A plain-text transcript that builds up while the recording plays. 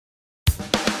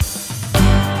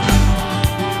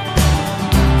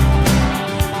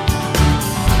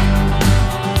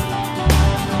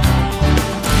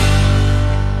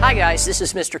guys, this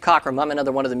is Mr. Cockrum. I'm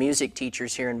another one of the music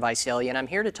teachers here in Visalia, and I'm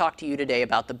here to talk to you today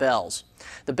about the bells.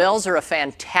 The bells are a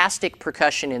fantastic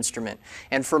percussion instrument,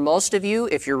 and for most of you,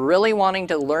 if you're really wanting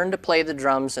to learn to play the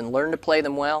drums and learn to play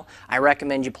them well, I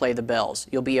recommend you play the bells.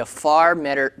 You'll be a far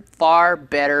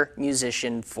better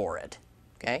musician for it.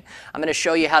 Okay? I'm going to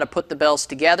show you how to put the bells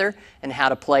together and how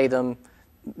to play them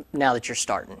now that you're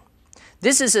starting.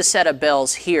 This is a set of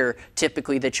bells here,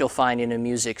 typically, that you'll find in a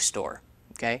music store.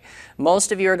 Okay?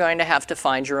 Most of you are going to have to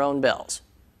find your own bells.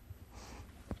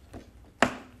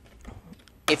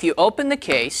 If you open the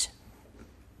case,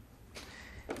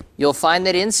 you'll find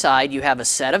that inside you have a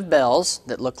set of bells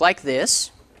that look like this,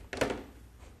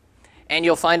 and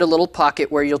you'll find a little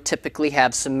pocket where you'll typically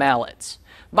have some mallets.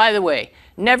 By the way,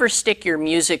 never stick your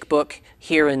music book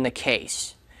here in the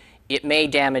case. It may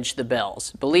damage the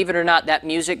bells. Believe it or not, that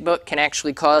music book can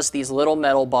actually cause these little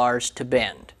metal bars to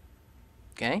bend.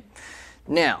 Okay?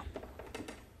 Now,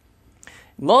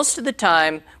 most of the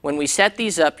time when we set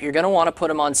these up, you're going to want to put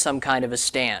them on some kind of a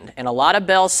stand. And a lot of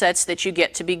bell sets that you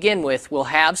get to begin with will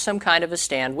have some kind of a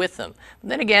stand with them.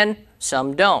 But then again,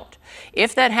 some don't.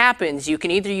 If that happens, you can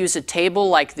either use a table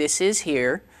like this is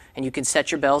here, and you can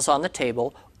set your bells on the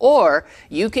table, or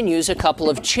you can use a couple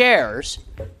of chairs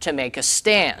to make a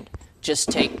stand. Just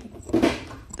take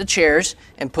the chairs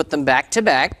and put them back to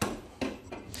back.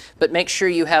 But make sure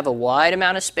you have a wide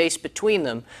amount of space between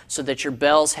them so that your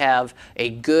bells have a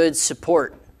good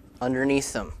support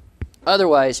underneath them.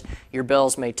 Otherwise, your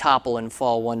bells may topple and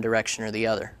fall one direction or the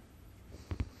other.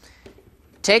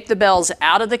 Take the bells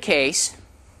out of the case,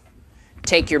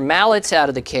 take your mallets out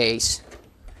of the case,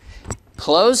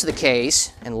 close the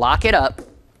case and lock it up,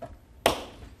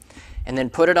 and then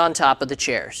put it on top of the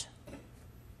chairs.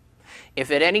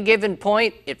 If at any given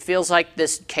point it feels like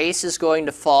this case is going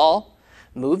to fall,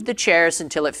 move the chairs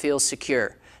until it feels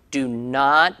secure. Do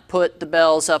not put the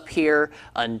bells up here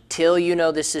until you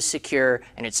know this is secure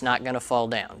and it's not going to fall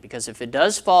down. Because if it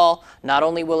does fall, not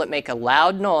only will it make a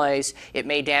loud noise, it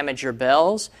may damage your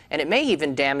bells, and it may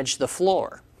even damage the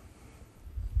floor.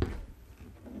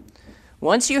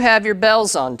 Once you have your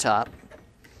bells on top,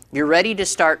 you're ready to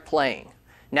start playing.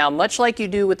 Now, much like you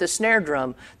do with the snare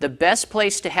drum, the best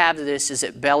place to have this is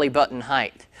at belly button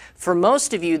height. For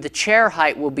most of you, the chair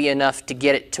height will be enough to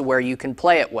get it to where you can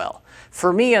play it well.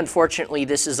 For me, unfortunately,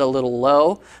 this is a little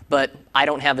low, but I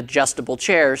don't have adjustable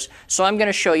chairs, so I'm going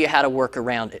to show you how to work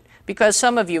around it, because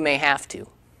some of you may have to.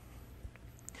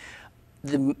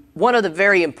 One of the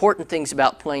very important things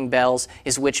about playing bells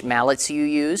is which mallets you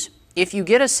use. If you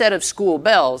get a set of school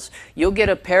bells, you'll get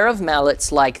a pair of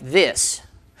mallets like this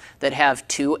that have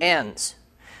two ends.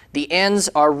 The ends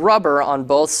are rubber on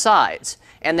both sides,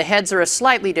 and the heads are a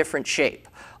slightly different shape.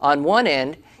 On one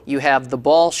end, you have the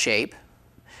ball shape,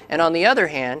 and on the other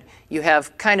hand, you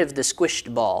have kind of the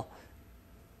squished ball.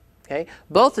 Okay?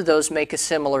 Both of those make a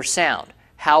similar sound.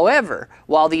 However,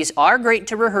 while these are great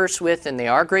to rehearse with and they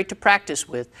are great to practice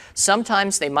with,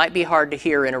 sometimes they might be hard to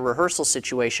hear in a rehearsal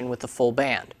situation with a full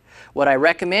band. What I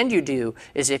recommend you do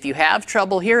is, if you have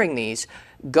trouble hearing these,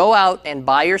 go out and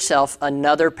buy yourself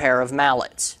another pair of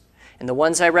mallets. And the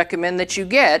ones I recommend that you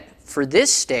get for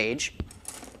this stage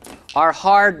are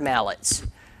hard mallets.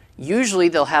 Usually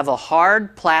they'll have a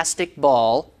hard plastic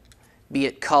ball, be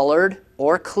it colored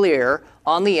or clear,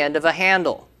 on the end of a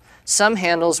handle. Some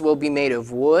handles will be made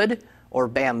of wood or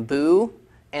bamboo,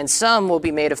 and some will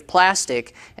be made of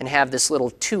plastic and have this little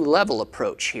two-level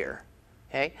approach here.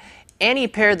 Okay? Any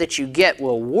pair that you get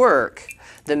will work.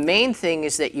 The main thing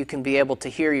is that you can be able to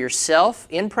hear yourself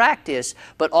in practice,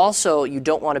 but also you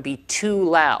don't want to be too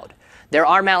loud. There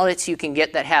are mallets you can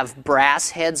get that have brass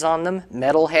heads on them,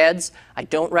 metal heads. I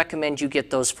don't recommend you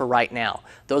get those for right now.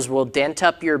 Those will dent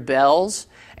up your bells,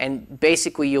 and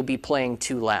basically you'll be playing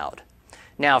too loud.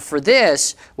 Now for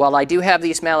this, while I do have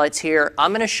these mallets here,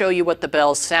 I'm going to show you what the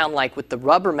bells sound like with the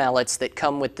rubber mallets that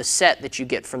come with the set that you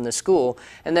get from the school,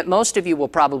 and that most of you will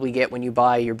probably get when you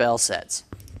buy your bell sets.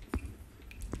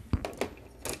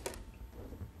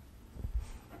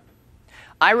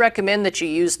 I recommend that you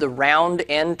use the round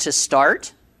end to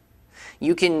start.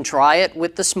 You can try it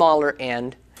with the smaller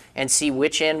end and see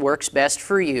which end works best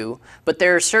for you, but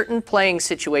there are certain playing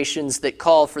situations that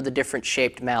call for the different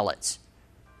shaped mallets.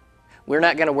 We're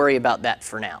not going to worry about that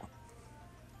for now.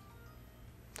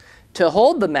 To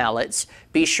hold the mallets,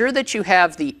 be sure that you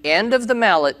have the end of the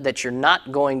mallet that you're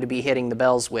not going to be hitting the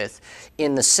bells with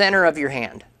in the center of your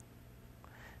hand.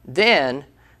 Then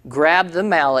grab the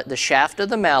mallet, the shaft of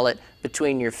the mallet,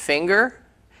 between your finger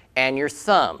and your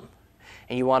thumb.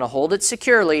 And you want to hold it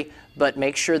securely, but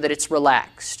make sure that it's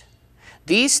relaxed.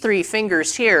 These three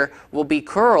fingers here will be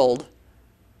curled,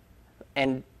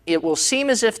 and it will seem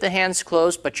as if the hand's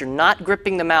closed, but you're not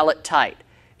gripping the mallet tight.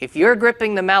 If you're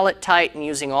gripping the mallet tight and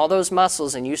using all those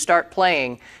muscles and you start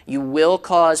playing, you will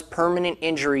cause permanent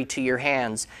injury to your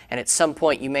hands, and at some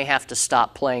point you may have to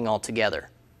stop playing altogether.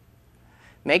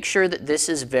 Make sure that this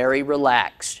is very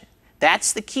relaxed.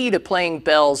 That's the key to playing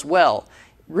bells well.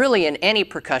 Really, in any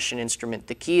percussion instrument,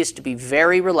 the key is to be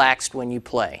very relaxed when you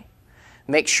play.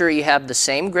 Make sure you have the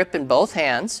same grip in both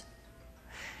hands,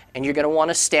 and you're going to want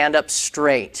to stand up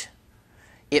straight.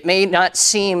 It may not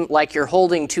seem like you're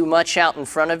holding too much out in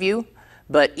front of you,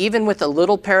 but even with a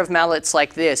little pair of mallets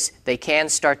like this, they can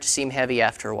start to seem heavy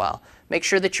after a while. Make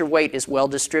sure that your weight is well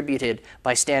distributed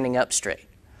by standing up straight.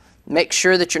 Make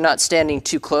sure that you're not standing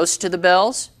too close to the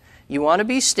bells. You want to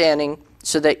be standing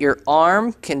so that your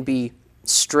arm can be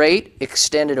straight,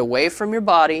 extended away from your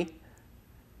body,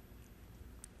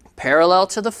 parallel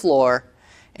to the floor,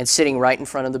 and sitting right in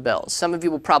front of the bells. Some of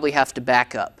you will probably have to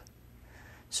back up.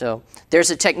 So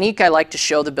there's a technique I like to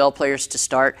show the bell players to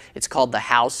start. It's called the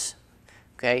house.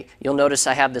 Okay? You'll notice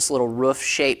I have this little roof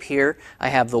shape here. I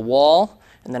have the wall,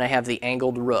 and then I have the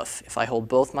angled roof. If I hold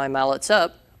both my mallets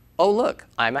up, oh look,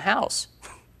 I'm a house.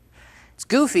 It's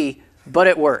goofy, but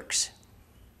it works.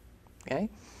 Okay?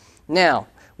 Now,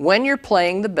 when you're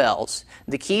playing the bells,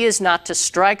 the key is not to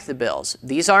strike the bells.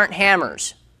 These aren't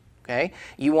hammers. Okay?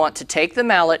 You want to take the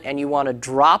mallet and you want to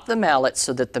drop the mallet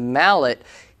so that the mallet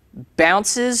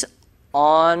bounces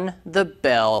on the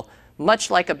bell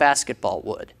much like a basketball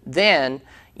would. Then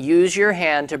use your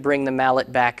hand to bring the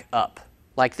mallet back up,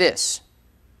 like this.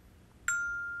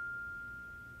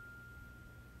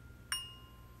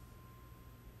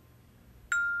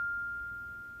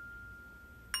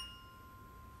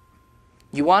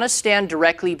 You want to stand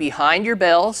directly behind your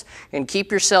bells and keep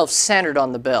yourself centered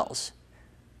on the bells.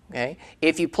 Okay?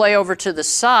 If you play over to the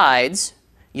sides,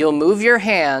 you'll move your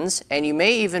hands and you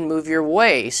may even move your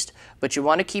waist, but you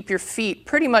want to keep your feet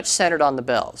pretty much centered on the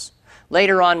bells.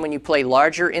 Later on, when you play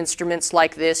larger instruments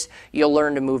like this, you'll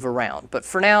learn to move around. But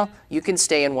for now, you can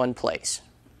stay in one place.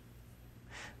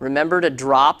 Remember to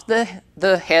drop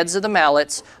the heads of the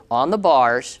mallets on the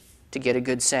bars to get a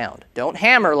good sound. Don't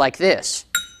hammer like this.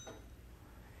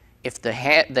 If the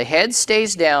head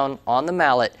stays down on the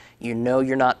mallet, you know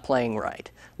you're not playing right.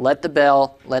 Let the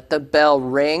bell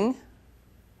ring,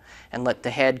 and let the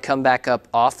head come back up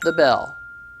off the bell.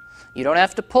 You don't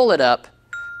have to pull it up.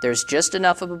 There's just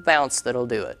enough of a bounce that'll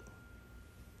do it.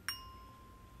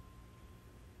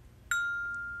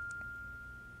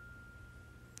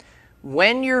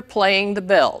 When you're playing the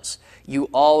bells,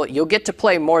 you'll get to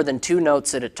play more than 2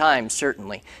 notes at a time,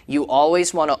 certainly. You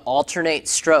always want to alternate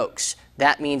strokes.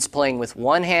 That means playing with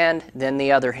one hand, then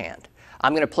the other hand.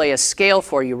 I'm going to play a scale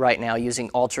for you right now using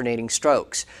alternating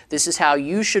strokes. This is how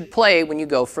you should play when you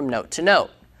go from note to note.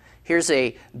 Here's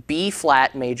a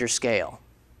B-flat major scale.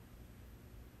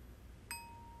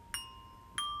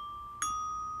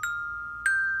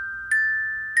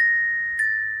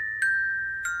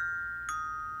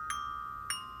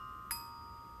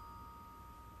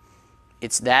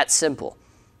 It's that simple.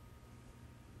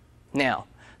 Now,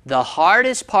 the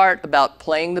hardest part about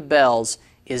playing the bells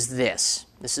is this.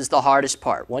 This is the hardest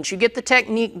part. Once you get the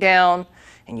technique down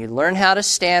and you learn how to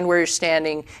stand where you're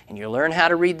standing and you learn how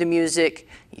to read the music,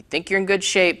 you think you're in good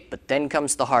shape, but then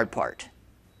comes the hard part.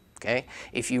 Okay?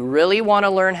 If you really want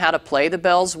to learn how to play the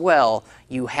bells well,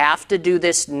 you have to do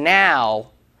this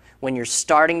now when you're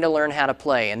starting to learn how to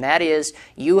play. And that is,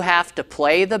 you have to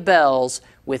play the bells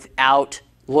without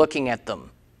looking at them.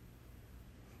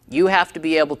 You have to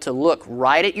be able to look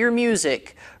right at your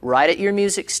music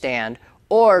stand,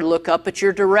 or look up at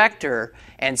your director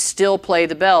and still play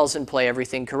the bells and play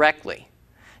everything correctly.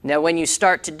 Now, when you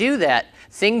start to do that,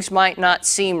 things might not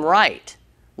seem right,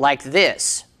 like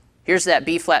this. Here's that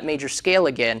B-flat major scale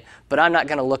again, but I'm not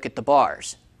going to look at the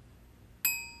bars.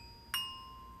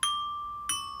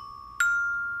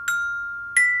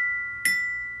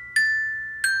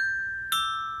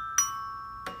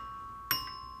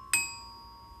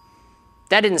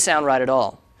 That didn't sound right at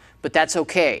all, but that's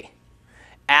okay.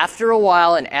 After a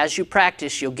while and as you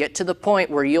practice, you'll get to the point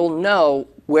where you'll know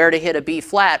where to hit a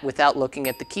B-flat without looking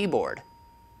at the keyboard.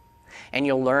 And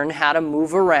you'll learn how to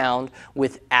move around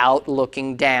without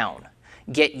looking down.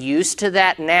 Get used to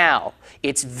that now.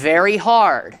 It's very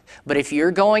hard, but if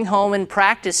you're going home and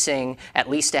practicing at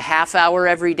least a half hour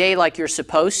every day like you're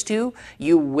supposed to,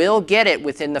 you will get it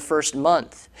within the first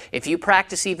month. If you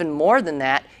practice even more than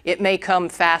that, it may come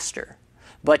faster.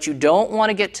 But you don't want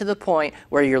to get to the point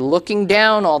where you're looking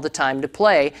down all the time to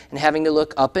play and having to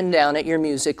look up and down at your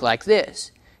music like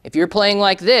this. If you're playing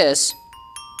like this,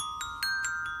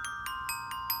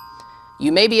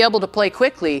 You may be able to play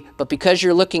quickly, but because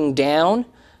you're looking down,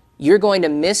 you're going to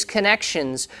miss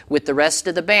connections with the rest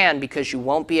of the band because you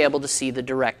won't be able to see the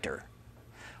director.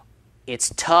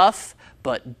 It's tough,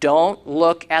 but don't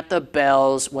look at the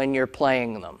bells when you're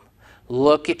playing them.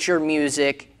 Look at your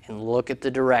music and look at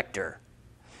the director.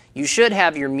 You should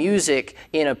have your music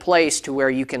in a place to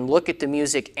where you can look at the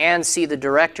music and see the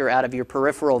director out of your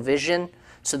peripheral vision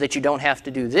so that you don't have to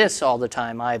do this all the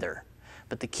time either.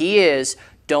 But the key is,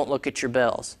 don't look at your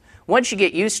bells. Once you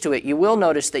get used to it, you will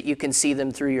notice that you can see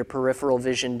them through your peripheral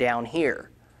vision down here.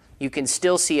 You can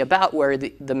still see about where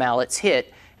the mallets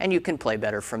hit, and you can play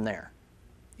better from there.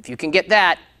 If you can get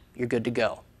that, you're good to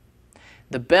go.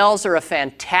 The bells are a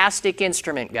fantastic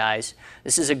instrument, guys.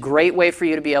 This is a great way for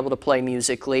you to be able to play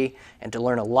musically and to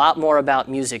learn a lot more about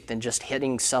music than just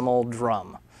hitting some old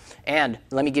drum. And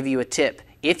let me give you a tip.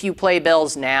 If you play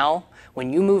bells now,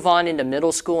 when you move on into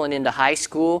middle school and into high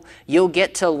school, you'll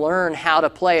get to learn how to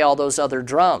play all those other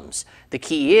drums. The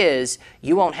key is,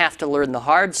 you won't have to learn the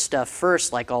hard stuff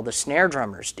first like all the snare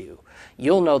drummers do.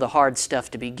 You'll know the hard stuff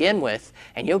to begin with,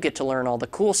 and you'll get to learn all the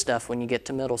cool stuff when you get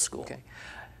to middle school. Okay.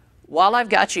 While I've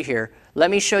got you here, let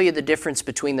me show you the difference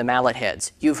between the mallet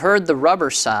heads. You've heard the rubber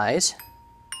size,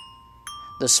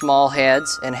 the small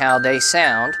heads, and how they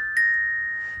sound.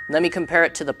 Let me compare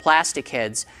it to the plastic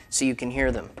heads so you can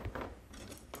hear them.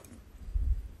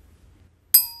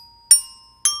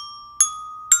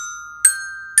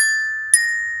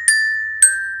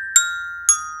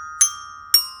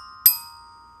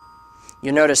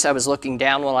 You notice I was looking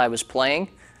down while I was playing.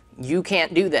 You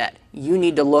can't do that. You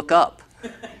need to look up.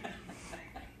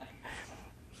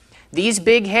 These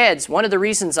big heads, one of the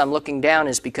reasons I'm looking down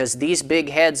is because these big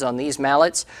heads on these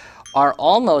mallets are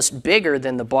almost bigger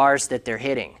than the bars that they're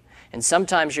hitting. And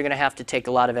sometimes you're going to have to take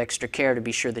a lot of extra care to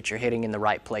be sure that you're hitting in the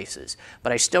right places.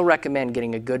 But I still recommend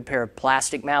getting a good pair of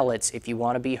plastic mallets if you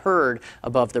want to be heard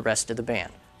above the rest of the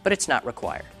band. But it's not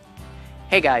required.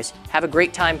 Hey guys, have a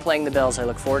great time playing the bells. I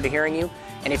look forward to hearing you.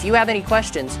 And if you have any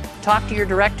questions, talk to your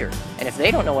director. And if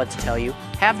they don't know what to tell you,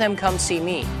 have them come see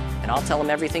me, and I'll tell them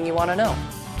everything you want to know.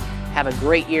 Have a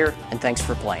great year, and thanks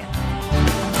for playing.